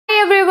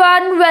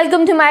Everyone,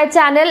 welcome to my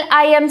channel.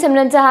 I am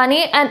Simran Sahani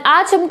and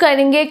आज हम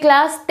करेंगे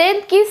क्लास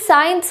 10th की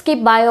साइंस की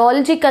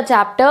बायोलॉजी का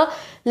चैप्टर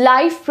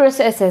लाइफ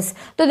प्रोसेसेस।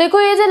 तो देखो,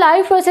 ये जो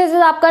लाइफ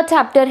प्रोसेसेस आपका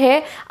चैप्टर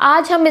है,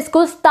 आज हम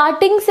इसको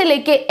स्टार्टिंग से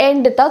लेके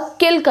एंड तक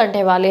किल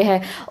करने वाले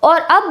हैं। और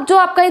अब जो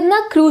आपका इतना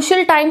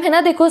क्रूशियल टाइम है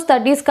ना, देखो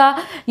स्टडीज़ का,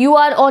 you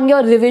are on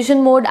your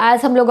revision mode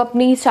as हम लोग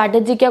अपनी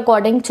स्ट्रैटेजी के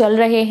अकॉर्डिंग चल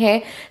रहे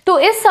हैं। तो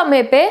इस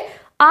समय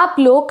पे आप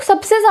लोग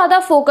सबसे ज़्यादा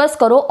फोकस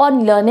करो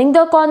on learning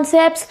the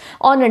concepts,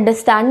 on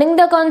understanding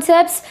the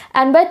concepts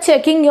and bye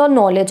checking your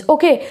knowledge.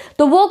 Okay,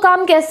 तो वो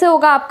काम कैसे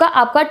होगा?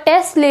 आपका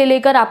टेस्ट ले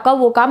लेकर आपका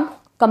वो काम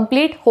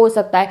कंप्लीट हो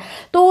सकता है।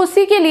 तो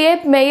उसी के लिए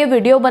मैं ये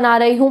वीडियो बना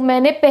रही हूँ।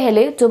 मैंने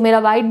पहले जो मेरा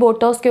वाइट बोर्ड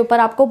था उसके ऊपर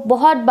आपको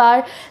बहुत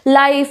बार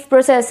लाइफ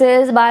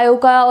प्रोसेसेस, बायो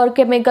का और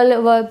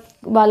केमिकल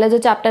वाला जो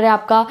चैप्टर है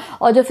आपका,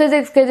 और जो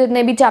फिजिक्स के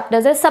जितने भी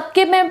चैप्टर्स है,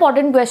 सबके मैं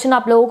इंपॉर्टेंट क्वेश्चन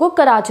आप लोगों को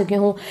करा चुकी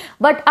हूँ।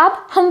 बट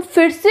अब हम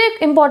फिर से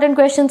इंपॉर्टेंट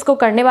क्वेश्चंस को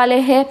करने वाले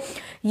हैं।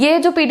 ये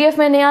जो पीडीएफ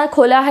मैंने यहाँ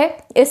खोला है,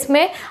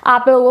 इसमें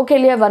आप लोगों के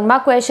लिए 1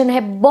 मार्क क्वेश्चन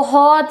है।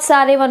 बहुत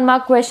सारे 1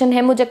 मार्क क्वेश्चन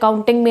है, मुझे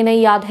काउंटिंग भी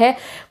नहीं याद है।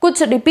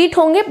 कुछ रिपीट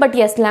होंगे बट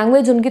यस,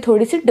 लैंग्वेज उनकी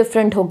थोड़ी सी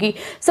डिफरेंट होगी,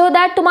 सो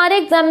दैट तुम्हारे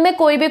एग्जाम में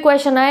कोई भी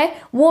क्वेश्चन आए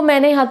वो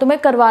मैंने यहाँ तुम्हें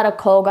करवा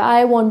रखा होगा।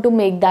 I want to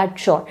make that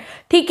sure.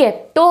 ठीक है,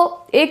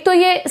 तो एक तो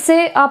ये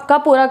से आपका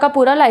पूरा का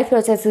पूरा लाइफ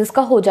प्रोसेसेस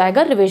का हो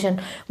जाएगा रिविजन।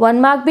 1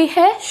 मार्क भी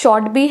है,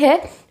 शॉर्ट भी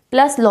है,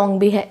 प्लस लॉन्ग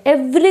भी है।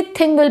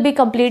 Everything will be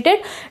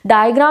completed.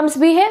 Diagrams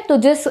भी है, तो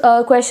जिस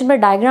क्वेश्चन में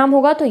डायग्राम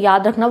होगा तो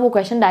याद रखना वो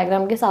क्वेश्चन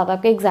डायग्राम के साथ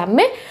आपके एग्जाम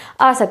में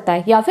आ सकता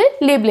है, या फिर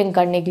लेबलिंग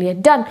करने के लिए।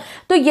 डन।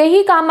 तो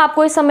यही काम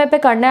आपको इस समय पे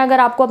करना है। अगर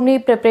आपको अपनी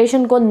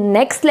प्रिपरेशन को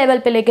नेक्स्ट लेवल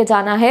पे लेके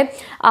जाना है,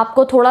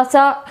 आपको थोड़ा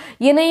सा,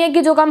 ये नहीं है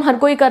कि जो काम हर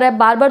कोई कर रहा है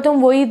बार बार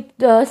तुम वही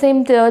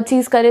सेम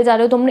चीज़ करे जा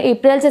रहे हो। तुमने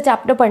अप्रैल से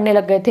चैप्टर पढ़ने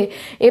लग गए थे,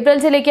 अप्रैल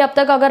से लेके अब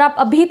तक अगर आप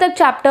अभी तक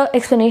चैप्टर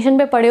एक्सप्लेनेशन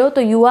पे पढ़े हो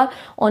तो you are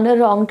on a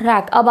wrong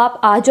track. अब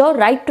आप आ जाओ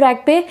राइट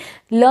ट्रैक पे,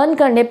 लर्न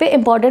करने पे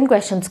इंपॉर्टेंट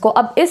क्वेश्चंस को।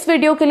 अब इस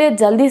वीडियो के लिए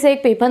जल्दी से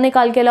एक पेपर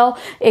निकाल के लाओ,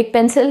 एक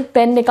पेंसिल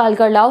पेन निकाल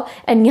कर लाओ,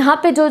 एंड यहाँ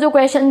पे जो जो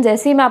क्वेश्चन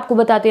जैसे ही मैं आपको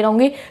बताती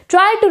रहूंगी,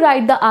 try to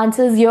right the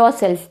answers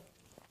yourself.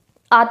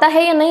 आता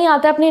है या नहीं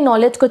आता है, अपनी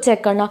नॉलेज को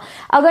चेक करना।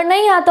 अगर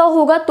नहीं आता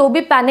होगा तो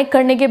भी पैनिक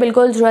करने की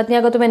बिल्कुल ज़रूरत नहीं।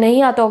 अगर तुम्हें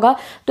नहीं आता होगा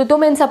तो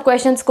तुम इन सब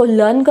क्वेश्चंस को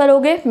लर्न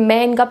करोगे।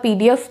 मैं इनका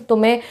पीडीएफ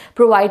तुम्हें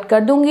प्रोवाइड कर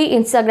दूंगी।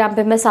 इंस्टाग्राम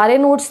पे मैं सारे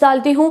नोट्स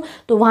डालती हूँ,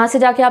 तो वहाँ से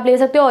जाके आप ले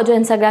सकते हो। और जो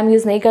इंस्टाग्राम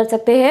यूज़ नहीं कर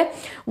सकते हैं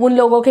उन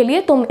लोगों के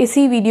लिए तुम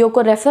इसी वीडियो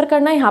को रेफर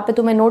करना। यहाँ पे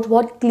तुम्हें नोट्स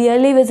बहुत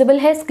क्लियरली विजिबल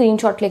है,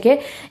 स्क्रीनशॉट लेके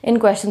इन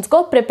क्वेश्चंस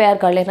को प्रिपेयर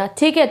कर लेना।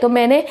 ठीक है, तो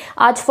मैंने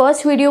आज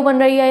फर्स्ट वीडियो बन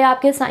रही है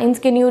आपके साइंस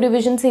के न्यू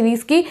रिविजन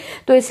सीरीज़ की,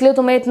 तो इसलिए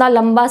तुम्हें इतना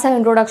लंबा सा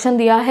इंट्रोडक्शन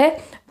दिया है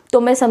तो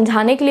मैं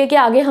समझाने के लिए कि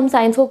आगे हम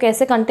साइंस को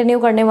कैसे कंटिन्यू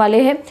करने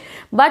वाले हैं।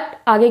 बट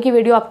आगे की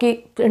वीडियो आपकी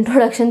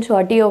इंट्रोडक्शन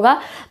शॉर्ट ही होगा।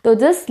 तो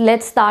just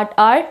let's start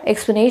our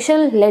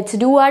explanation, let's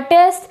do our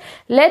test,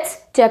 let's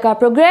check our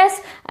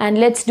progress and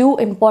let's do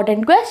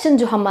important question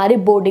जो हमारे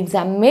बोर्ड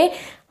एग्जाम में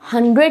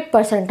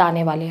 100%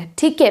 आने वाले हैं।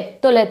 ठीक है,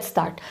 तो लेट्स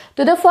स्टार्ट।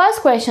 तो the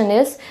first question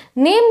is,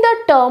 name the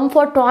term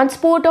for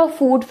transport of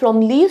food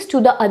from leaves to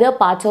the other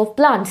parts of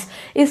plants.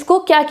 इसको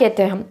क्या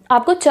कहते हैं हम?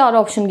 आपको 4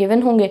 ऑप्शन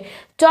गिवन होंगे।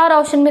 4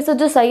 ऑप्शन में से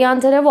जो सही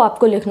आंसर है वो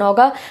आपको लिखना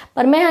होगा,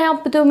 पर मैं यहाँ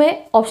पे तुम्हें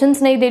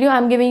ऑप्शंस नहीं दे रही हूँ।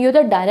 I am giving you the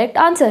direct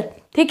answer.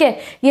 ठीक है,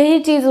 यही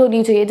चीज़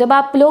होनी चाहिए। जब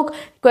आप लोग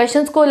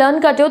क्वेश्चंस को लर्न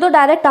करते हो तो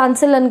डायरेक्ट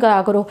आंसर लर्न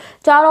करा करो।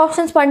 4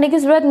 ऑप्शंस पढ़ने की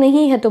जरूरत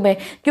नहीं है तुम्हें,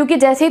 क्योंकि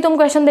जैसे ही तुम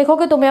क्वेश्चन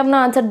देखोगे तुम्हें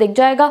अपना आंसर दिख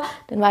जाएगा।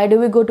 Then why do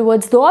we go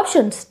towards the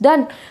options?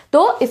 Done.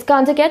 तो इसका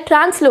आंसर क्या है?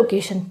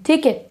 ट्रांसलोकेशन।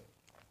 ठीक है,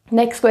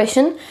 next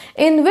question,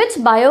 in which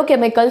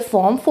biochemical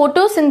form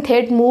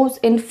फोटोसिंथेट moves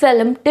in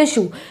film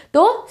tissue?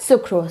 तो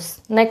sucrose.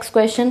 Next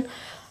question,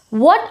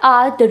 What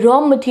are the raw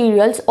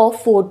materials of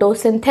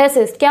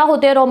photosynthesis? क्या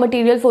होते हैं रॉ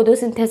मटेरियल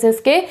फोटोसिंथेसिस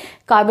के?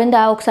 Carbon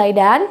dioxide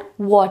and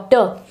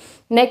water.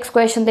 Next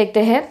question देखते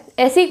हैं।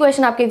 ऐसे ही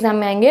क्वेश्चन आपके एग्जाम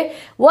में आएंगे।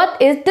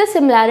 What is the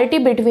similarity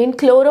between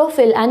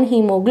chlorophyll and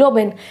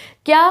hemoglobin?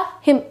 क्या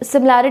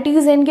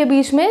सिमिलैरिटीज है इनके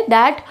बीच में?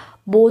 That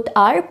both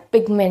are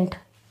pigment,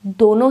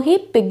 दोनों ही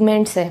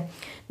पिगमेंट्स हैं।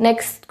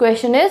 Next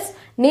question is,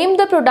 name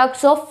the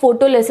products of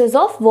photolysis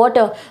of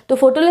water. तो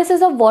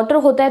फोटोलिसिस ऑफ वाटर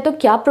होता है तो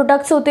क्या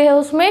प्रोडक्ट्स होते हैं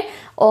उसमें?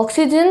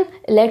 Oxygen,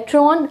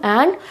 electron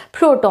and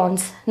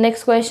protons.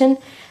 Next question,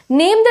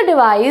 name the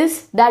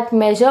device that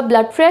major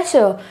blood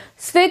pressure.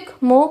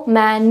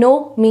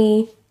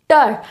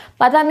 Sphygmomanometer.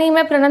 पता नहीं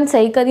मैं प्रोनाउंस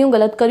सही करी हूँ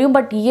गलत करी हूँ,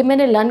 बट ये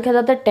मैंने लर्न किया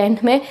था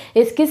 10th में,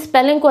 इसकी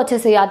स्पेलिंग को अच्छे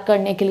से याद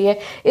करने के लिए।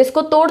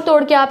 इसको तोड़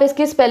तोड़ के आप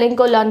इसकी स्पेलिंग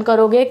को लर्न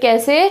करोगे।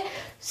 कैसे?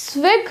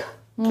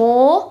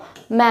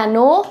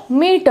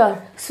 Sphygmomanometer,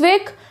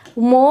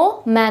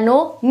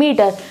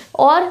 sphygmomanometer.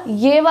 और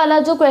ये वाला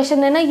जो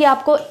क्वेश्चन है ना, ये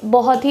आपको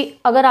बहुत ही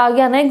अगर आ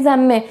गया ना एग्जाम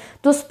में,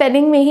 तो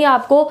स्पेलिंग में ही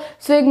आपको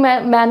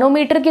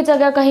स्फिग्मोमीटर की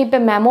जगह कहीं पे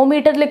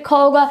मैमोमीटर लिखा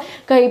होगा,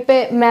 कहीं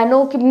पे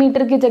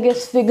मैनोमीटर की जगह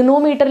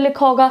स्फिग्नोमीटर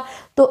लिखा होगा।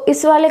 तो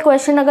इस वाले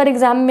क्वेश्चन अगर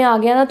एग्जाम में आ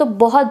गया ना तो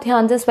बहुत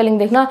ध्यान से स्पेलिंग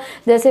देखना।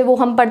 जैसे वो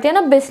हम पढ़ते हैं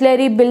ना,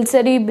 बिस्लेरी,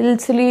 बिल्सरी,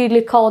 बिल्सली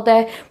लिखा होता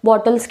है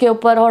बॉटल्स के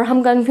ऊपर, और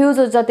हम कंफ्यूज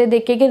हो जाते हैं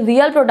देख के कि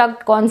रियल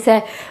प्रोडक्ट कौन सा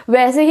है।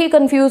 वैसे ही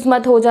कंफ्यूज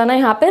मत हो जाना,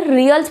 यहाँ पे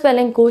रियल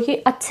स्पेलिंग को ही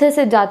अच्छे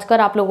से जांच कर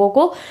आप लोगों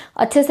को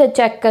अच्छे से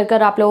चेक कर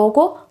कर आप लोगों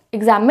को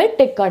एग्जाम में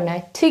टिक करना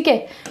है, ठीक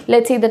है।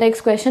 Let's see the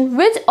next question,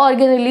 which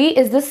organelle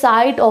is the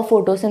site of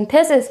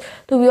photosynthesis.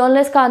 तो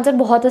वियोलनेस का आंसर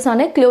बहुत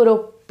आसान है,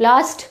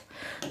 क्लोरोप्लास्ट।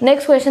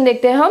 नेक्स्ट क्वेश्चन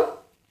देखते हैं हम,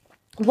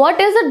 What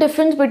is the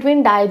difference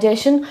between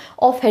digestion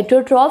of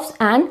heterotrophs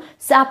and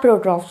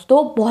saprotrophs?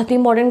 तो बहुत ही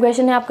इंपॉर्टेंट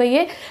क्वेश्चन है आपका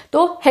ये।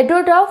 तो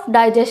heterotroph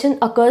digestion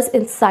occurs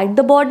inside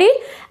the body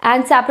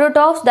and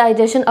saprotrophs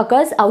digestion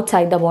occurs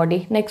outside the body.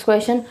 Next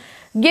question,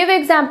 give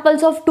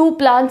examples of 2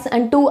 plants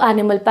and 2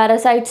 animal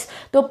parasites.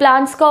 तो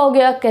plants का हो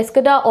गया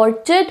Cascada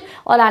orchid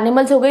और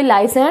animals हो गई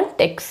lice and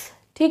ticks,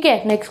 ठीक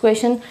है। Next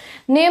question,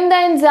 name the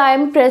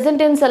enzyme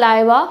present in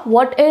saliva,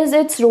 what is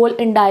its role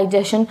in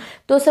digestion.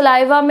 तो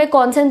सलाइवा में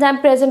कौन सा एंजाइम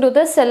प्रेजेंट होता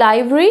है,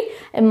 सलाइवरी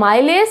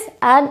एमाइलेज,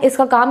 एंड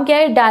इसका काम क्या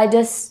है,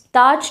 डाइजेस्ट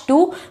स्टार्च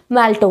टू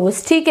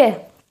मैल्टोज, ठीक है।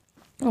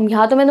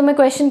 यहाँ तो मैं तुम्हें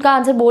क्वेश्चन का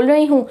आंसर बोल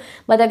रही हूँ,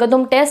 बट अगर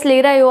तुम टेस्ट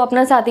ले रहे हो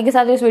अपना साथी के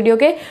साथ इस वीडियो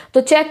के,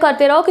 तो चेक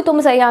करते रहो कि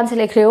तुम सही आंसर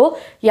लिख रहे हो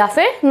या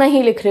फिर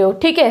नहीं लिख रहे हो,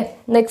 ठीक है।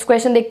 नेक्स्ट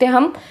क्वेश्चन देखते हैं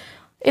हम,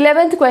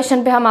 11th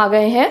क्वेश्चन पे हम आ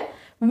गए हैं।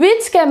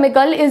 Which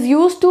chemical is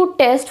used to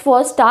test for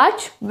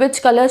starch? Which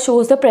color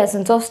shows the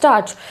presence of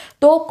starch?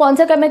 तो कौन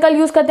सा केमिकल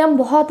यूज करते हैं हम,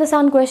 बहुत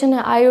आसान क्वेश्चन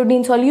है,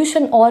 आयोडीन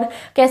सॉल्यूशन। और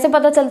कैसे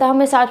पता चलता है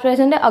हमें स्टार्च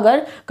प्रेजेंट है,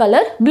 अगर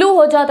कलर ब्लू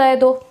हो जाता है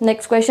तो।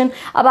 नेक्स्ट क्वेश्चन,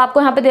 अब आपको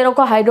यहाँ पे दे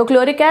रखा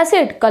hydrochloric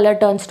acid, colour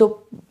turns to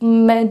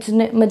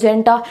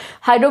magenta,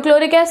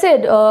 hydrochloric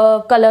acid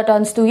colour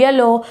turns to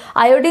yellow,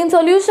 iodine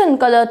solution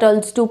colour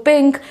turns to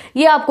pink,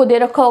 ये आपको दे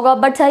रखा होगा,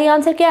 बट सही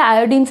आंसर क्या है,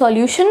 iodine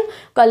solution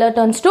colour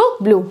turns to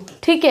blue,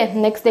 ठीक है।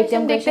 नेक्स्ट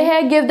देखते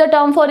हैं, give the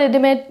term for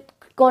rhythmic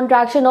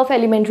contraction of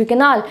alimentary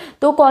canal.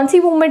 तो कौन सी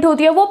मूवमेंट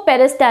होती है, वो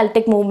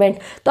पेरिस्टाल्टिक मूवमेंट।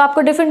 तो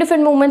आपको डिफरेंट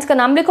मूवमेंट्स का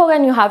नाम लिखोगे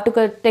and you have to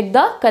take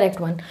the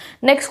correct one.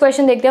 Next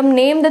question देखते हैं हम,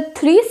 name the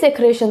 3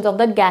 secretions of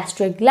the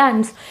gastric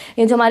glands.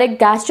 ये जो हमारे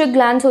गैस्ट्रिक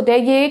ग्लैंड्स होते हैं,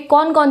 ये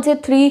कौन कौन से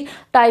 3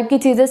 टाइप की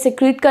चीजें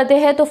सिक्रीट करते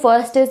हैं। तो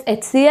first is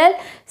HCl,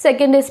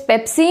 second is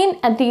pepsin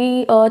and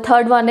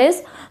third one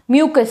is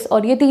mucus.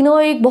 और ये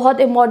तीनों एक बहुत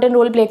इंपॉर्टेंट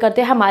रोल प्ले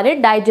करते हैं हमारे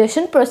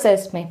डाइजेशन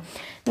प्रोसेस में।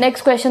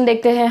 नेक्स्ट क्वेश्चन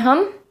देखते हैं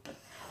हम,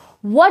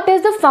 What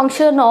is the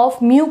function of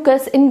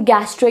mucus in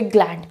gastric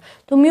gland?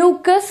 तो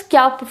mucus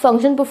क्या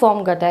फंक्शन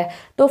परफॉर्म करता है।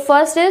 तो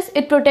first is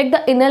it protect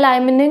the inner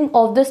lining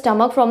of the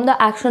stomach from the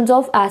actions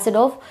of acid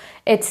of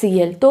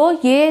HCl। तो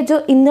ये जो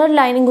इनर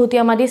लाइनिंग होती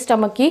है हमारी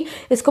स्टमक की,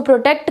 इसको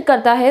प्रोटेक्ट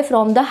करता है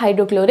फ्रॉम द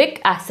हाइड्रोक्लोरिक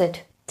एसिड,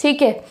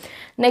 ठीक है।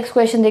 नेक्स्ट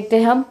क्वेश्चन देखते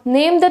हैं हम,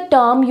 name the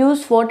term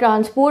use for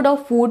transport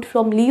of food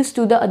from leaves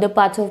to the other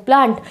parts of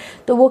plant.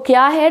 तो वो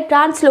क्या है,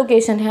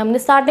 ट्रांसलोकेशन है। हमने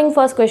स्टार्टिंग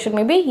फर्स्ट क्वेश्चन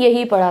में भी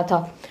यही पढ़ा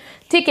था,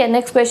 ठीक है।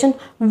 Next question,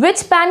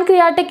 which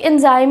pancreatic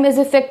enzyme is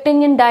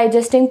affecting in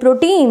digesting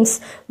proteins.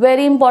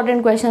 Very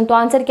important question. तो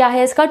आंसर क्या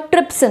है इसका,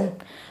 trypsin.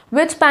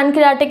 Which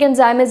pancreatic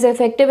enzyme is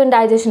effective in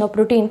digestion of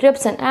protein,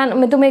 trypsin. And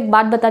मैं तुम्हें एक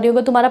बात बता रही हूँ,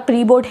 अगर तुम्हारा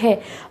प्री बोर्ड है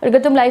और अगर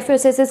तुम लाइफ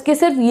प्रोसेसेस के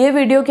सिर्फ ये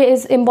वीडियो के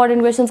इस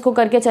इंपॉर्टेंट क्वेश्चंस को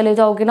करके चले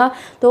जाओगे ना,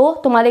 तो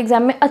तुम्हारे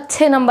एग्जाम में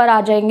अच्छे नंबर आ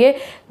जाएंगे।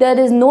 There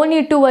is no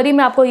need to worry.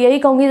 मैं आपको यही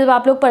कहूँगी, जब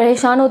आप लोग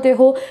परेशान होते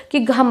हो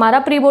कि हमारा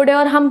प्री बोर्ड है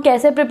और हम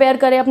कैसे प्रिपेयर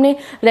करें अपने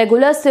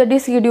रेगुलर स्टडी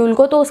शेड्यूल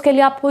को, तो उसके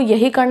लिए आपको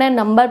यही करना है।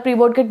 नंबर प्री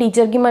बोर्ड के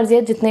टीचर की मर्जी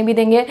है, जितने भी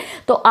देंगे।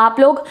 तो आप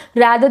लोग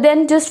rather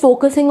than just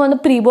focusing on the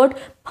pre board,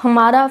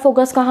 हमारा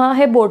फोकस कहाँ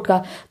है, बोर्ड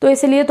का। तो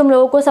इसलिए तुम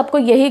लोगों को सबको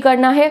यही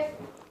करना है।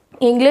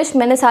 इंग्लिश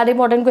मैंने सारे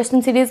इंपॉर्टेंट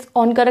क्वेश्चन सीरीज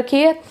ऑन कर रखी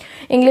है।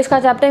 इंग्लिश का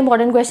चैप्टर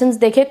इंपॉर्टेंट क्वेश्चंस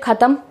देखे,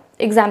 खत्म,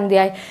 एग्जाम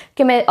दिया है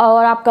कि मैं।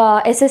 और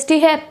आपका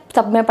SST है,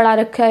 सब में पढ़ा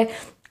रखा है,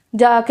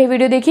 जाके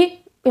वीडियो देखी।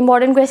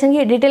 इंपॉर्टेंट क्वेश्चन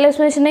की डिटेल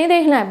एक्सप्लेनेशन नहीं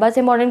देखना है, बस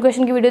इंपॉर्टेंट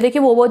क्वेश्चन की वीडियो देखी,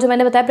 वो जो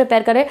मैंने बताया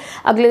प्रिपेयर करें,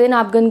 अगले दिन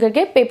आप गन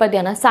करके पेपर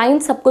देना।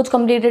 साइंस सब कुछ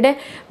कंप्लीटेड है,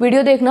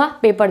 वीडियो देखना,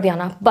 पेपर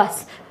देना,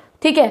 बस,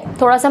 ठीक है।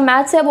 थोड़ा सा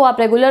मैथ्स है, वो आप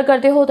रेगुलर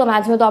करते हो तो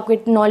मैथ्स में तो आपकी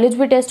नॉलेज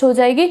भी टेस्ट हो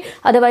जाएगी।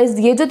 अदरवाइज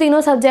ये जो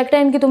तीनों सब्जेक्ट हैं,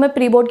 इनकी तुम्हें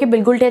प्री बोर्ड की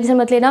बिल्कुल टेंशन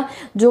मत लेना।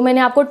 जो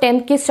मैंने आपको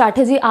 10th की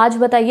स्ट्रैटेजी आज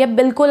बताई है,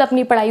 बिल्कुल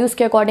अपनी पढ़ाई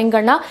उसके अकॉर्डिंग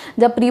करना।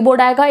 जब प्री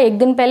बोर्ड आएगा, एक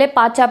दिन पहले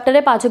 5 चैप्टर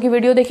है, 5 की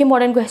वीडियो देखिए,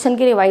 मॉडर्न क्वेश्चन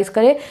की रिवाइज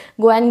करे,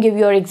 go and give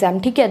your exam,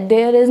 ठीक है।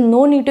 There is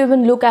no need to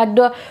even look at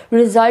the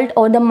result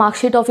और the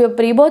marksheet of your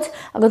pre boards.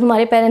 अगर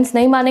तुम्हारे पेरेंट्स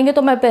नहीं मानेंगे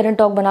तो मैं पेरेंट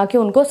टॉक बना के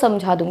उनको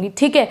समझा दूंगी,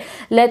 ठीक है।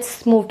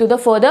 Let's move to the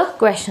further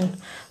question.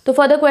 तो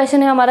फर्दर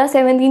क्वेश्चन है हमारा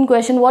 17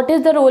 question, what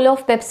is the role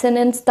of pepsin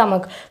in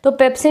stomach. तो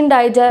pepsin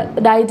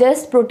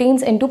digest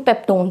proteins into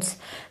peptones,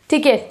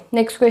 ठीक है।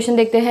 नेक्स्ट क्वेश्चन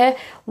देखते हैं,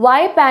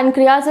 why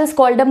pancreas is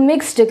called a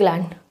mixed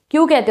gland.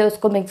 क्यों कहते हैं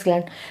उसको mixed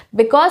gland,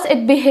 because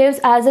it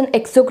behaves as an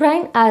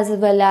exocrine as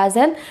well as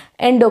an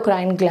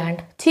endocrine gland,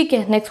 ठीक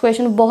है। नेक्स्ट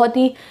क्वेश्चन बहुत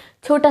ही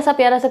छोटा सा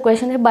प्यारा सा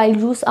क्वेश्चन है, बाइल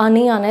जूस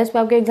आने ही आना है इस पर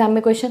आपके एग्जाम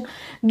में question.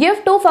 Give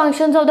 2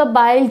 functions of the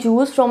bile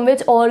juice from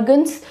which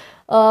organs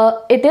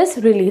it is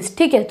release,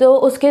 ठीक है। तो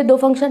उसके 2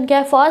 फंक्शन क्या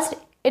है, first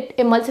it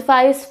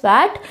emulsifies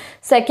fat,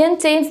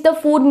 second change the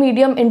food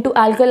medium into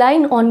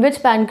alkaline on which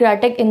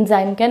pancreatic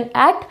enzyme can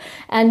act,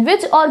 and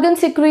which organ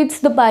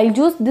secretes the bile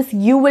juice, this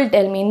you will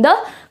tell me in the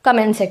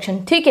comment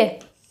section, ठीक है।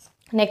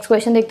 Next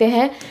question देखते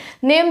हैं,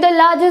 name the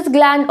largest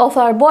gland of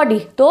our body,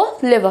 तो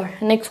liver.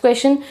 Next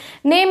question,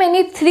 name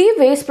any 3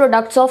 waste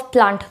products of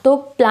plant. तो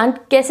plant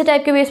कैसे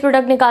type के waste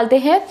product निकालते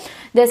हैं,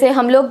 जैसे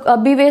हम लोग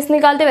भी वेस्ट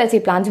निकालते हैं वैसे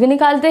ही प्लांट्स भी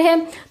निकालते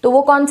हैं। तो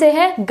वो कौन से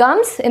हैं?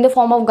 Gums, in the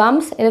form of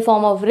gums, in the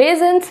form of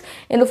रेजन्स,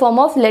 in the form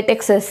of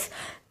लेटेक्सेस।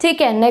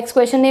 ठीक है, next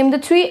question, name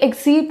the 3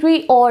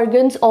 excretory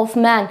organs of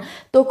man.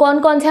 तो कौन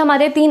कौन से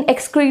हमारे 3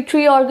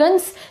 excretory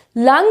organs?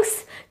 Lungs,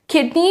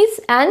 kidneys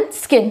and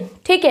skin.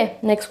 ठीक है,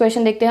 नेक्स्ट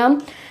क्वेश्चन देखते हैं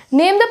हम,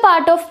 name the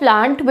part of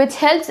plant which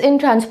helps in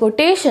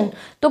transportation.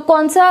 तो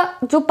कौन सा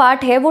जो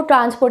पार्ट है वो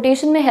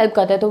ट्रांसपोर्टेशन में हेल्प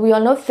करता है? तो we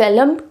all know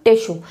phellem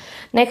tissue.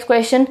 Next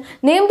question,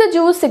 name the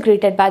juice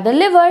secreted by the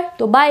liver.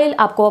 तो बाइल,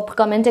 आपको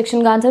कमेंट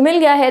सेक्शन का आंसर मिल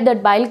गया है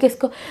दैट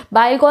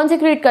बाइल कौन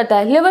सिक्रेट करता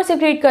है? लिवर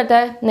सिक्रेट करता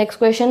है। नेक्स्ट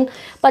क्वेश्चन,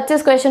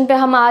 25 क्वेश्चन पे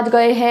हम आज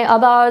गए हैं।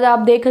 अब आप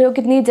देख रहे हो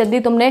कितनी जल्दी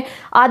तुमने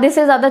आधे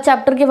से ज़्यादा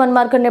चैप्टर के 1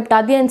 मार्कर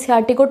निपटा दिया।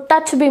 एनसीईआरटी को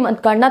टच भी मत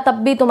करना,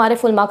 तब भी तुम्हारे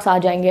फुल मार्क्स आ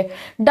जाएंगे।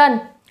 Done.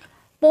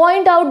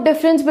 Point out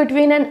difference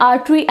between an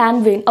artery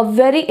and vein. A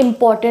very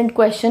important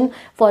question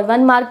for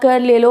 1 marker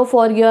ले लो,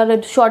 for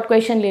your short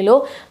question ले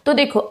लो। तो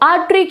देखो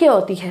artery क्या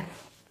होती है?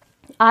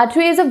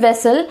 Artery is a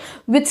vessel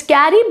which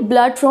carry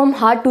blood from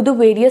heart to the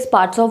various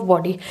parts of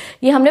body.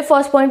 ये हमने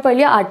first point पढ़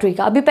लिया आर्टरी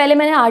का। अभी पहले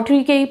मैंने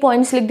आर्टरी के ही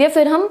पॉइंट्स लिख दिए,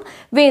 फिर हम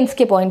वेन्स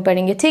के पॉइंट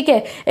पढ़ेंगे। ठीक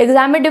है,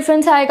 एग्जाम में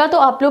डिफरेंस आएगा तो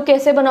आप लोग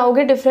कैसे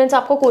बनाओगे? डिफरेंस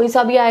आपको कोई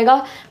सा भी आएगा,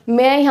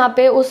 मैं यहाँ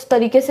पे उस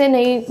तरीके से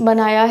नहीं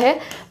बनाया है,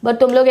 बट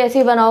तुम लोग ऐसे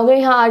ही बनाओगे।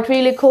 यहाँ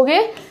आर्टरी लिखोगे,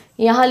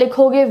 यहाँ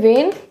लिखोगे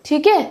वेन।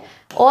 ठीक है,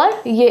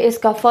 और ये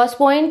इसका first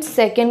point,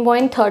 second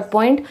point, third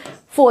point,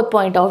 fourth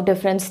point of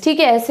difference. ठीक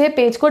है, ऐसे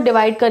पेज को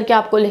डिवाइड करके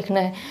आपको लिखना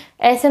है,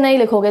 ऐसे नहीं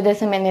लिखोगे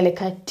जैसे मैंने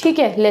लिखा है। ठीक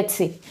है, let's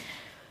see.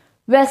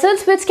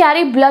 Vessels which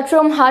carry blood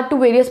from heart to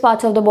various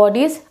parts of the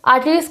bodies.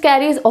 Arteries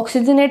carries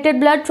oxygenated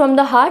blood from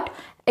the heart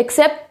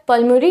except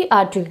pulmonary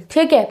artery.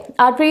 ठीक है,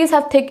 arteries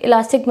have thick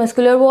elastic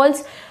muscular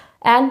walls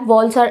and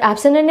walls are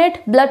absent in it.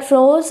 Blood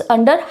flows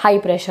under high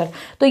pressure.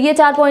 तो ये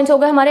 4 points हो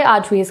गए हमारे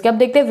arteries के। अब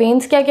देखते हैं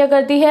वेन्स क्या क्या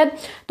करती है।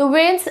 तो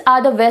veins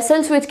are the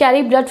vessels which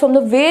carry blood from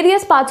the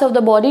various parts of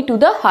the body to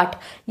the heart.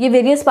 ये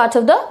various parts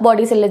of the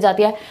body से ले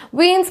जाती है।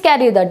 Veins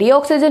carry the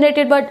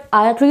deoxygenated blood,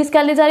 arteries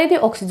क्या ले जा रही थी?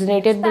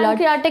 Oxygenated blood.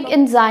 Pancreatic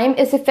enzyme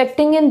is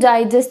affecting in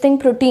digesting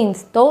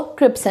proteins. तो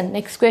trypsin.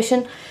 Next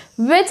question,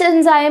 Which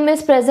enzyme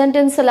is present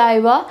in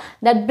saliva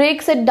that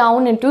breaks it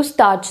down into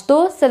starch? तो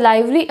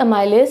salivary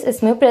amylase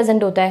इसमें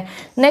present होता है।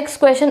 Next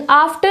question,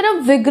 after a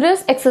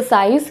vigorous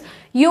exercise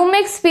you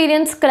may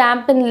experience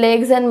cramp in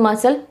legs and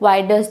muscle. Why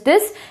does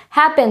this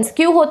happens?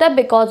 क्यों होता है?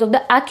 Because of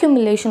the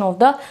accumulation of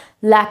the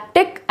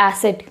lactic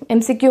acid.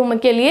 MCQ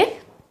के लिए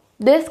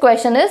this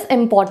question is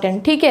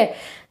important। ठीक है,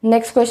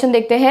 next question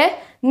देखते हैं,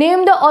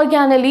 name the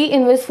organelle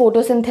in which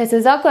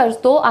photosynthesis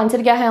occurs. तो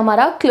आंसर क्या है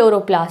हमारा?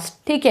 क्लोरोप्लास्ट।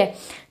 ठीक है,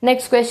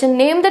 next question,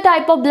 name the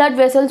type of blood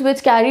vessels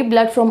which carry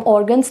blood from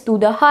organs to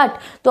the heart.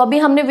 तो अभी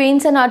हमने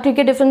वेन्स एंड आर्टरी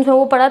के डिफरेंस में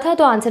वो पढ़ा था,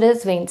 तो आंसर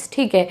इज वेन्स।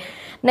 ठीक है,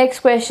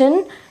 next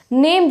question,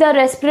 name the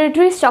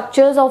respiratory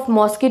structures of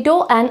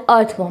mosquito and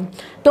earthworm.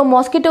 तो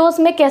मॉस्किटोज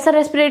में कैसा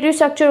रेस्पिरेटरी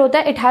स्ट्रक्चर होता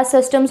है? It has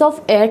systems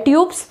of air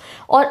tubes,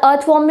 और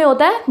अर्थवर्म में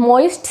होता है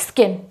मॉइस्ट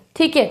स्किन।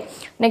 ठीक है,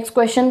 next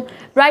question,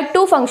 right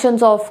 2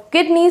 functions of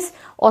kidneys,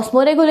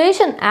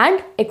 osmoregulation and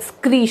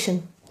excretion.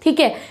 ठीक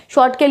है,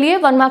 शॉर्ट के लिए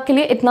 1 मार्क के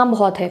लिए इतना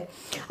बहुत है।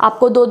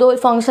 आपको 2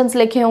 फंक्शंस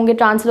लिखे होंगे,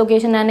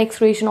 translocation and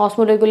excretion,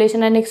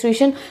 osmoregulation and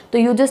excretion. तो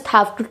you just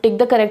have to take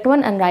the correct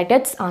one and right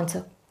it's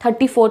answer.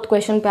 34th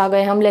question पे आ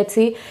गए हम। Let's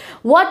see,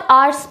 what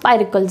are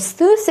spiracles.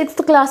 तो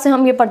 6th क्लास से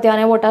हम ये पढ़ते आ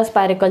रहे हैं, व्हाट आर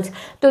स्पाइरिकल्स।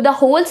 तो the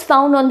holes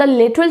found on the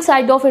lateral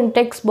side of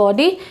insects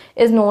body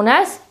is known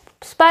as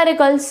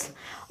spiracles.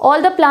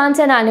 All the plants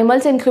and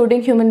animals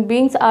including human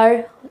beings are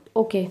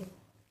okay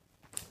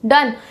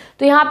done।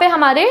 तो यहाँ पे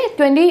हमारे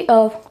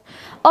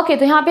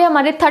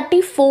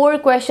 34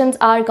 क्वेश्चंस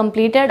आर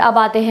कंप्लीटेड। अब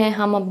आते हैं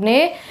हम अपने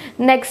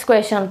नेक्स्ट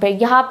क्वेश्चन पे।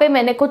 यहाँ पे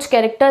मैंने कुछ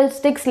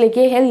कैरेक्टरिस्टिक्स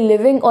लिखे हैं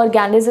लिविंग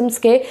ऑर्गेनिजम्स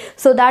के,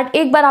 सो दैट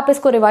एक बार आप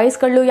इसको रिवाइज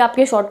कर लो, ये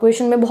आपके शॉर्ट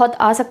क्वेश्चन में बहुत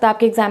आ सकता है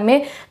आपके एग्जाम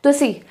में। तो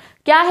सी,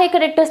 क्या है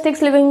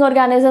कैरेक्टरिस्टिक्स लिविंग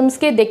ऑर्गेनिजम्स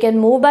के? They can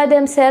move by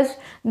themselves,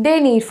 they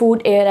need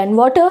food, air and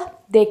water,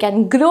 they can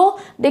grow,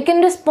 they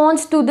can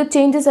respond to the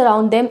changes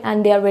around them,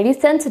 and they are very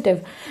sensitive.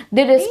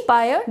 They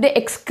respire, they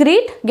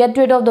excrete, get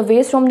rid of the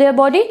waste from their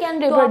body, can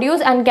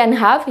reproduce and can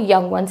have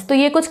young ones। तो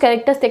ये कुछ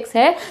characteristics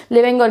है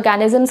living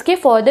organisms के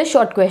for the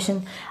short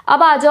question।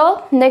 अब आ जाओ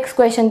next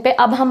question पे।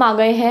 अब हम आ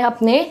गए हैं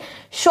अपने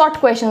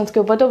short questions के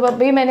ऊपर। तो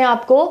अभी मैंने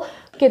आपको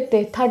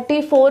कितने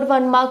 34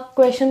 1 मार्क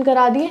क्वेश्चन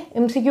करा दिए,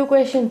 MCQ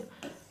क्वेश्चन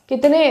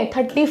कितने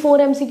 34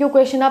 MCQ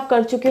क्वेश्चन आप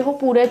कर चुके हो।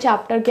 पूरे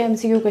चैप्टर के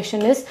MCQ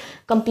question is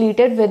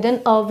completed with in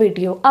a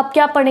video. अब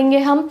क्या पढ़ेंगे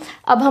हम?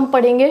 अब हम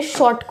पढ़ेंगे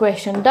शॉर्ट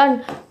क्वेश्चन। डन।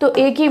 तो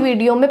एक ही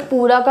वीडियो में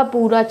पूरा का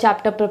पूरा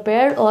चैप्टर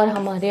प्रिपेयर, और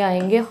हमारे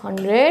आएंगे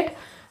 100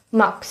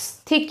 मार्क्स।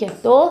 ठीक है,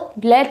 तो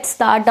let's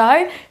start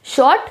our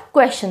short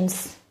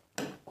questions.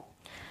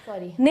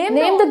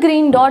 Name the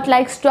green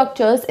dot-like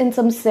structures in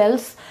some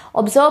cells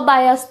observed by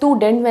a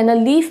student when a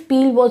leaf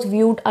peel was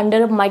viewed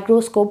under a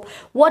microscope.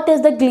 What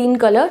is the green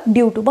color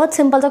due to? बहुत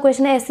simple सा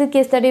question है, ऐसे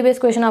case study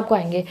based question आपको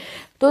आएंगे।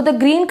 तो the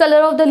green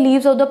color of the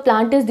leaves of the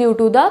plant is due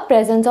to the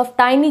presence of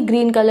tiny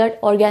green colored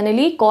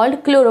organelle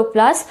called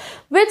chloroplasts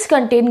which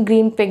contain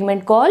green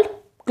pigment called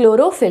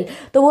chlorophyll.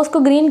 तो वो उसको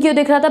green क्यों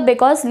दिख रहा था?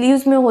 बिकॉज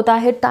लीव्स में होता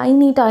है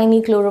टाइनी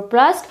टाइनी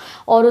क्लोरोप्लास्ट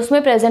और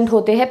उसमें प्रेजेंट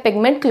होते हैं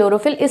पिगमेंट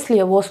क्लोरोफिल,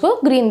 इसलिए वो उसको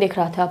ग्रीन दिख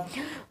रहा था।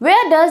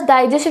 Where does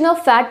digestion of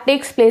fat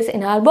takes place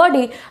in our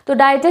body? तो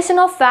digestion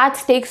of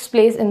fats takes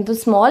place in the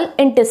small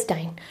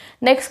intestine.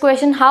 Next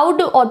question, how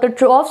do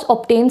autotrophs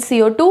obtain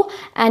CO2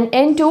 and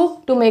N2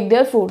 to make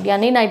their food?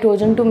 यानी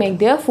nitrogen to make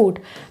their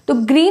food. तो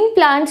green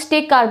plants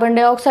take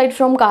carbon dioxide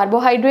from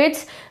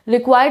carbohydrates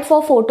required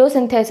for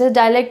photosynthesis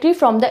directly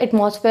from the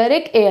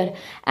atmospheric air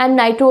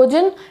and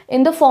nitrogen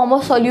in the form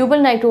of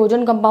soluble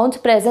nitrogen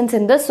compounds present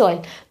in the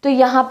soil. तो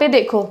यहाँ पे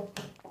देखो,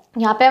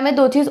 यहाँ पे हमें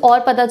दो चीज़ और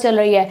पता चल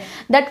रही है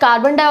दैट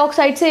कार्बन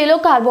डाइऑक्साइड से ये लोग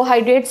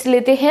कार्बोहाइड्रेट्स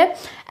लेते हैं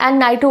एंड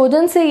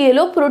नाइट्रोजन से ये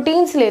लोग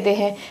प्रोटीन्स लेते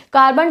हैं।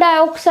 Carbon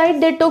dioxide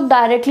they took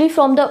directly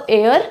from the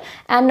air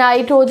and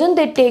nitrogen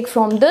they take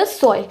from the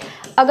soil.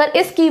 अगर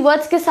इस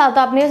कीवर्ड्स के साथ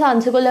आपने इस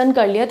आंसर को लर्न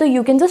कर लिया तो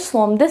you can just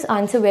form this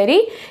answer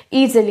very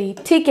easily.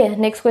 ठीक है,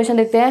 नेक्स्ट क्वेश्चन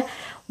देखते हैं।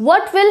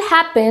 What will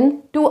happen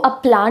to a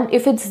plant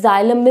if its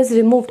xylem is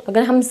removed?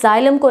 अगर हम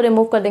xylem को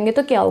remove कर देंगे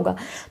तो क्या होगा?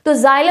 तो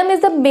xylem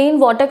is the main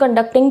water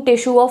conducting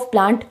tissue of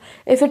plant.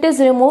 If it is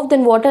removed,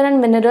 then water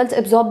and minerals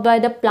absorbed by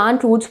the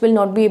plant roots will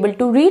not be able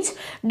to reach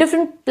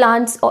different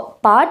plants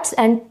parts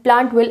and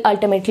plant will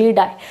ultimately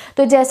die.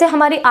 तो जैसे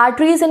हमारी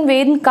arteries and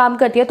vein काम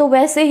करती है तो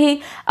वैसे ही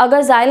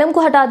अगर xylem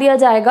को हटा दिया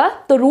जाएगा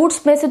तो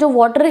roots में से जो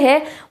water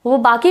है वो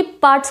बाकी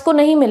parts को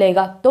नहीं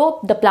मिलेगा,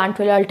 तो the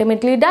plant will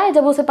ultimately die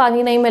जब उसे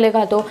पानी नहीं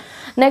मिलेगा। तो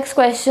next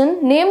question,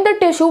 name the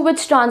tissue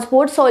which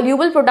transport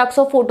soluble products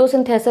of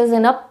photosynthesis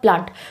in a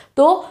plant.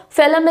 तो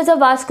phloem is a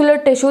vascular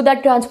tissue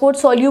that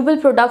transports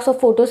soluble products of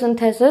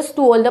photosynthesis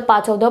to all the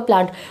parts of the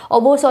plant.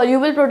 और वो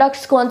soluble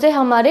products कौन से?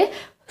 हमारे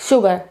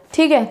sugar.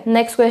 ठीक है,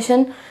 next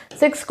question,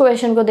 6th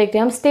question को देखते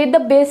हैं हम। State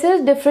the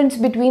basis difference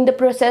between the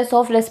process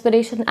of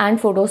respiration and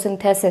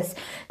photosynthesis.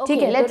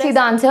 ठीक है, let's see the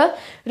answer.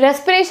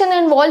 Respiration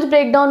involves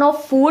breakdown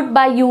of food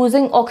by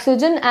using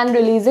oxygen and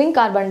releasing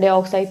carbon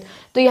dioxide.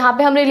 तो यहाँ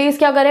पे हम रिलीज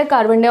क्या करें?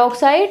 Carbon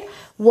dioxide,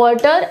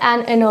 water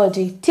and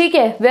energy. ठीक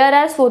है, वेयर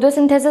एज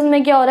फोटोसिंथेसिस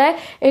में क्या हो रहा है?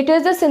 It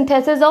is the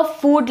synthesis of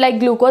food like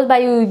glucose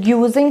by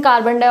using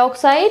carbon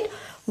dioxide,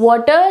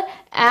 water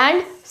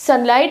and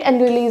sunlight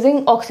and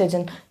releasing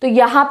oxygen. तो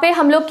यहाँ पे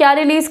हम लोग क्या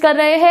रिलीज कर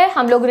रहे हैं?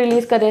 हम लोग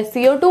रिलीज कर रहे हैं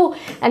CO2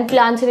 एंड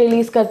प्लांट्स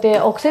रिलीज करते हैं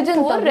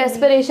ऑक्सीजन। तो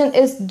respiration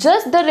is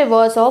just the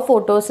reverse of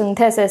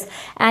photosynthesis.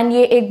 And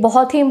ये एक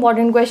बहुत ही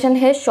इंपॉर्टेंट क्वेश्चन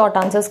है शॉर्ट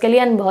आंसर्स के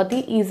लिए एंड बहुत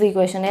ही ईजी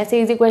क्वेश्चन है। ऐसे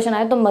ईजी क्वेश्चन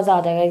आए तो मजा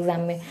आ जाएगा एग्जाम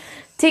में।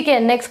 ठीक है,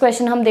 नेक्स्ट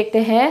क्वेश्चन हम देखते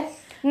हैं।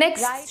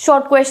 नेक्स्ट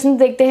शॉर्ट क्वेश्चन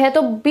देखते हैं।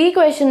 तो B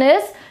question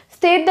is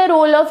state the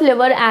role of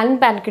liver and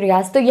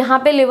pancreas. तो यहाँ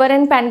पे लिवर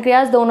एंड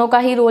पैनक्रियाज दोनों का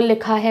ही रोल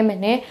लिखा है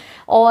मैंने,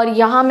 और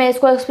यहाँ मैं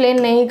इसको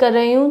एक्सप्लेन नहीं कर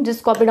रही हूँ, जिस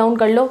कॉपी डाउन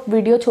कर लो,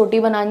 वीडियो छोटी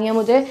बनानी है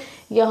मुझे।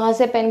 यहाँ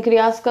से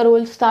पैनक्रियाज का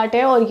रोल स्टार्ट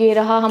है और ये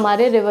रहा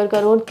हमारे लिवर का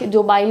रोल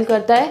जो बाइल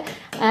करता है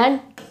and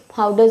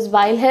how does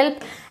bile help,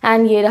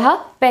 and ये रहा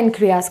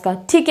पैनक्रियाज का।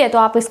 ठीक है, तो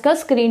आप इसका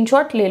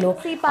स्क्रीनशॉट ले लो।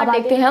 अब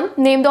देखते हैं हम।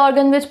 Name the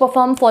organ which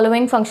perform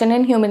following function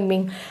in human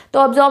being. तो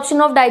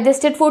अब्जॉर्प्शन ऑफ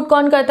डाइजेस्टेड फूड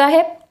कौन करता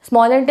है?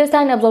 Small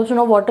intestine. Absorption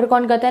of water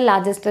कौन करता है?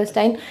 Large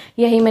intestine.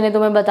 यही मैंने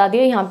तुम्हें बता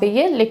दिया, यहाँ पे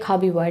ये लिखा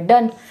भी हुआ है।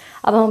 डन।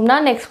 अब हम अपना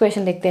नेक्स्ट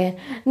क्वेश्चन देखते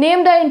हैं।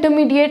 Name the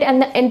intermediate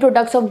and the end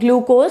products of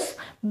glucose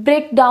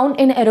break down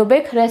in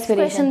aerobic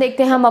respiration.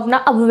 देखते हैं हम अपना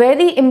a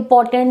very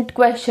important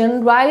question,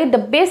 right the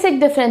basic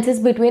differences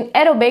between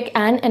aerobic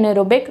and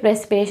anaerobic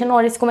respiration.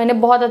 और इसको मैंने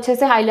बहुत अच्छे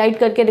से हाईलाइट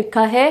करके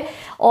लिखा है,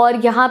 और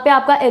यहाँ पे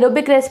आपका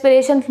एरोबिक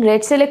रेस्पिरेशन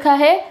रेड से लिखा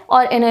है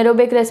और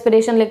एनारोबिक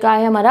रेस्पिरेशन लिखा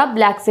है हमारा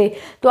ब्लैक से।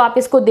 तो आप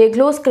इसको देख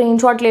लो,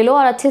 स्क्रीनशॉट ले लो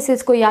और अच्छे से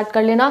इसको याद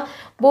कर लेना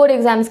बोर्ड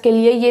एग्जाम्स के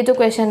लिए। ये जो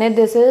क्वेश्चन है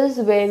दिस इज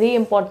वेरी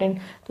इंपॉर्टेंट,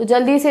 तो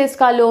जल्दी से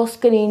इसका लो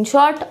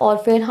स्क्रीनशॉट और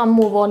फिर हम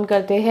मूव ऑन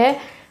करते हैं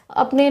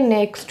अपने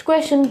नेक्स्ट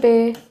क्वेश्चन पे।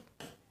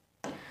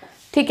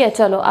 ठीक है,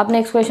 चलो अब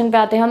नेक्स्ट क्वेश्चन पे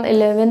आते हैं हम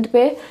 11th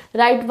पे।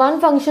 Right one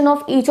function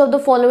of each of the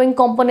following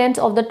components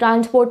of the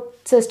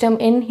transport system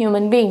in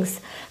human beings.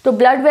 तो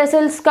ब्लड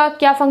वेसल्स का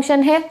क्या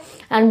फंक्शन है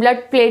एंड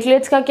ब्लड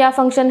प्लेटलेट्स का क्या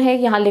फंक्शन है,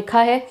 यहाँ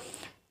लिखा है।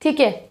 ठीक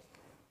है,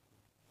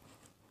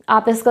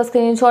 आप इसका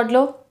स्क्रीनशॉट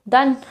लो।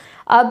 डन।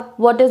 अब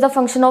what is the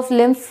function of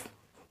lymph.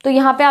 तो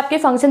यहाँ पे आपके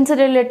फंक्शन से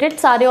रिलेटेड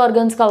सारे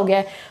ऑर्गन्स का हो गया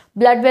है।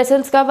 ब्लड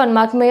वेसल्स का 1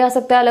 मार्क में आ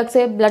सकता है अलग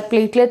से, ब्लड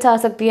प्लेटलेट्स आ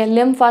सकती है,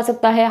 लिम्फ आ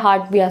सकता है,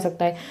 हार्ट भी आ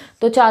सकता है।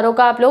 तो चारों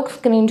का आप लोग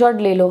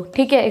स्क्रीनशॉट ले लो।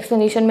 ठीक है,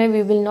 एक्सप्लेनेशन में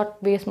we will not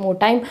waste more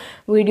time,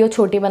 video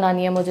छोटी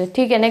बनानी है मुझे।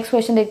 ठीक है, नेक्स्ट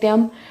क्वेश्चन देखते हैं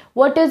हम।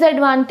 What is the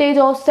advantage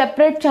of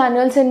separate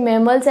channels in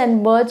mammals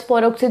and birds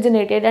for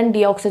oxygenated and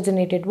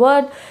deoxygenated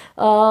word.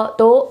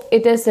 तो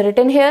it is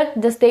written hair,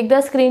 just take the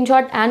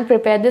screenshot and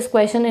prepare this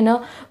question in a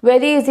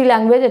very easy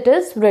language, it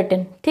is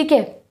written. ठीक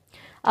है,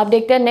 अब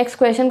देखते हैं next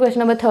question, question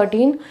number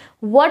 13।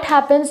 What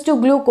happens to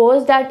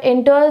glucose that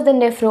enters the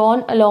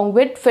nephron along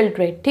with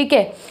filtrate. ठीक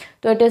है,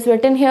 तो it is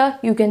written here,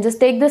 you can just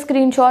take the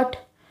screenshot.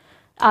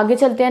 आगे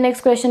चलते हैं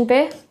नेक्स्ट क्वेश्चन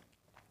पे।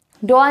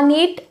 Draw a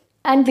neat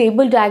and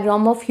label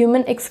diagram of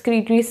human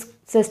excretory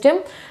system.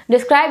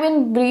 Describe in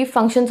brief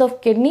functions of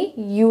kidney,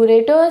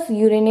 ureters,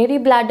 urinary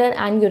bladder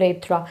and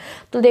urethra.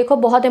 तो देखो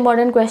बहुत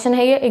important question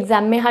है ये,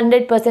 exam में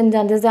 100%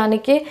 चांसेस आने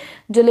के।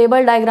 जो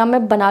लेबल डायग्राम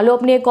में बना लो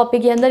अपनी एक कॉपी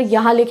के अंदर,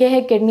 यहाँ लिखे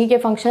हैं किडनी के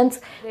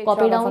फंक्शंस,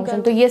 कॉपी डाउन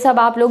फंक्शन। तो ये सब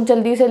आप लोग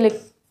जल्दी से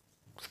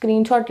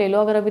स्क्रीनशॉट ले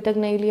लो अगर अभी तक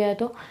नहीं लिया है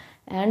तो,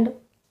 and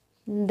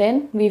then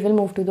we will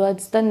move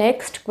towards the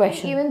next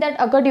question. Even that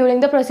occur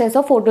during the process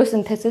of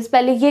photosynthesis.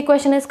 पहले ये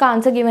question है, इसका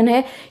आंसर given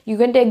है, you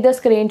can take the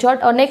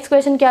screenshot. और next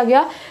question क्या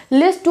गया,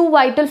 list 2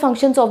 vital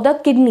functions of the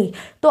kidney.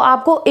 तो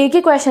आपको एक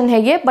ही question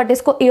है ये, but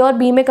इसको A और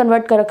B में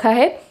convert कर रखा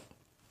है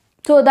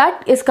so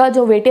that इसका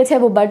जो वेटेज है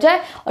वो बढ़ जाए,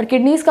 और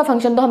किडनीज का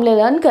फंक्शन तो हमने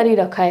लर्न कर ही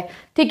रखा है,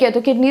 ठीक है।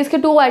 तो किडनीज के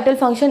 2 vital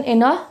function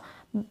in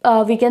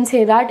we can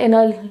say that in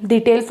a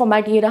detail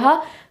format ये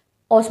रहा।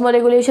 ऑस्मो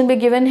रेगुलेशन भी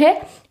गिवन है,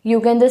 you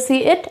can just see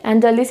it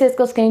and जल्दी से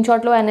इसको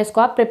स्क्रीनशॉट लो एंड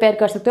इसको आप प्रिपेयर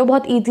कर सकते हो,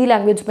 बहुत इजी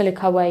लैंग्वेज में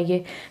लिखा हुआ है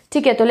ये,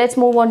 ठीक है। तो let's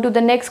move on to the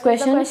next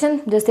question,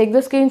 just take the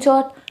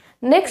screenshot.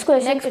 Next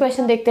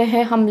question देखते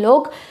हैं हम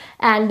लोग,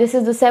 and this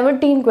is the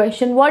 17th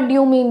question, what do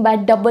you mean by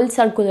double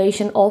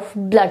circulation of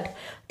blood,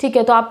 ठीक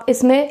है। तो आप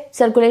इसमें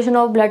सर्कुलेशन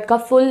ऑफ ब्लड का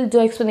फुल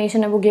जो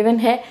एक्सप्लेनेशन है वो गिवन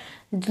है,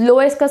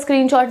 लो इसका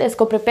स्क्रीनशॉट,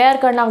 इसको प्रिपेयर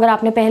करना। अगर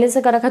आपने पहले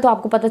से कर रखा है तो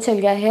आपको पता चल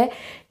गया है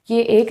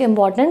ये एक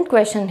इम्पॉर्टेंट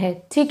क्वेश्चन है,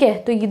 ठीक है।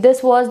 तो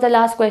this was the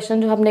last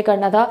question जो हमने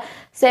करना था।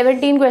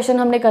 17 क्वेश्चन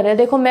हमने करे।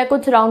 देखो मैं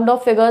कुछ राउंड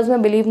ऑफ फिगर्स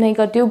में बिलीव नहीं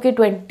करती हूँ कि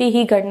 20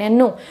 ही करने हैं,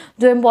 नो।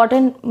 जो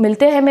इंपॉर्टेंट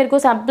मिलते हैं मेरे को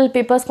सैम्पल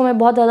पेपर्स को मैं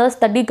बहुत ज़्यादा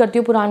स्टडी करती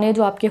हूँ, पुराने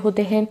जो आपके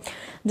होते हैं,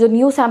 जो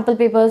न्यू सैम्पल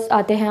पेपर्स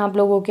आते हैं आप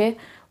लोगों के,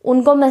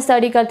 उनको मैं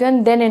स्टडी करती हूँ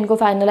एंड देन इनको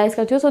फाइनलाइज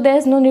करती हूँ। So there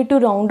is no need two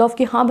round of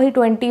कि हाँ भाई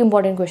 20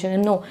 इंपॉर्टेंट क्वेश्चन है,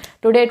 नो।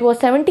 टुडे इट वाज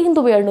 17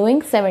 तो वी आर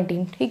डूइंग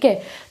 17, ठीक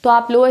है। तो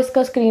आप लो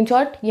इसका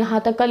स्क्रीनशॉट,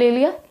 यहाँ तक का ले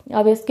लिया,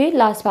 अब इसके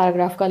लास्ट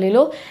पैराग्राफ का ले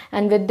लो,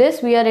 and with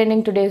this we are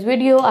ending today's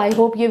video. I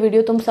hope ये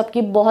वीडियो तुम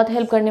सबकी बहुत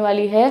हेल्प करने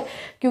वाली है,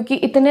 क्योंकि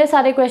इतने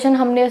सारे क्वेश्चन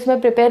हमने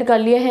इसमें प्रिपेयर कर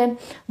लिए हैं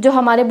जो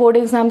हमारे बोर्ड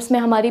एग्जाम्स में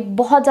हमारी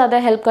बहुत ज़्यादा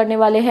हेल्प करने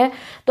वाले हैं।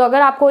 तो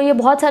अगर आपको ये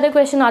बहुत सारे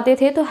क्वेश्चन आते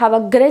थे तो have a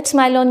great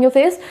smile on your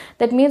face,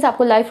 that means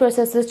आपको लाइफ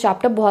प्रोसेसेस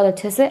चैप्टर बहुत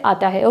अच्छे से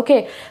आता है, okay.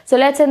 So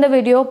let's end the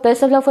video,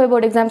 best of luck for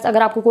board exams.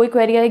 अगर आपको कोई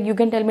क्वेरी है you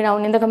can tell me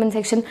down in the comment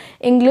section.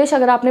 English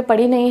अगर आपने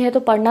पढ़ी नहीं है तो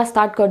पढ़ना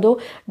स्टार्ट कर दो,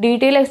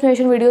 detail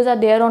explanation videos are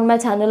there on my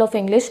channel of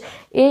English.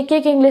 एक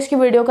इंग्लिश की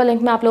वीडियो का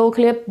लिंक मैं आप लोगों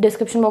के लिए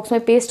डिस्क्रिप्शन बॉक्स में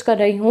पेस्ट कर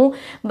रही हूँ।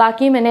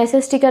 बाकी मैंने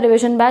एसएसटी का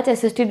revision batch,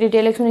 SST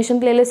detail explanation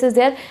playlist is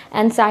there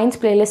and science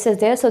playlist is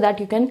there, so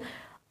that you can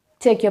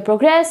check your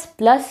progress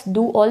plus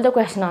do all the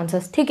question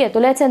answers, ठीक है। तो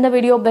let's end the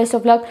video, best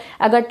of luck.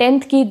 अगर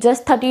 10th की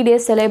just 30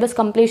 days syllabus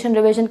completion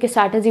revision की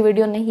strategy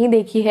video नहीं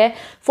देखी है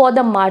for the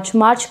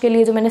मार्च के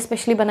लिए जो मैंने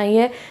स्पेशली बनाई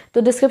है,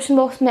 तो डिस्क्रिप्शन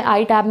बॉक्स में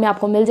आई टैब में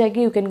आपको मिल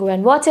जाएगी, you can go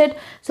and watch it.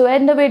 So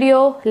and the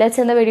video, let's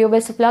end the video,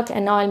 best of luck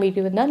and now I will meet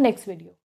you with the next video.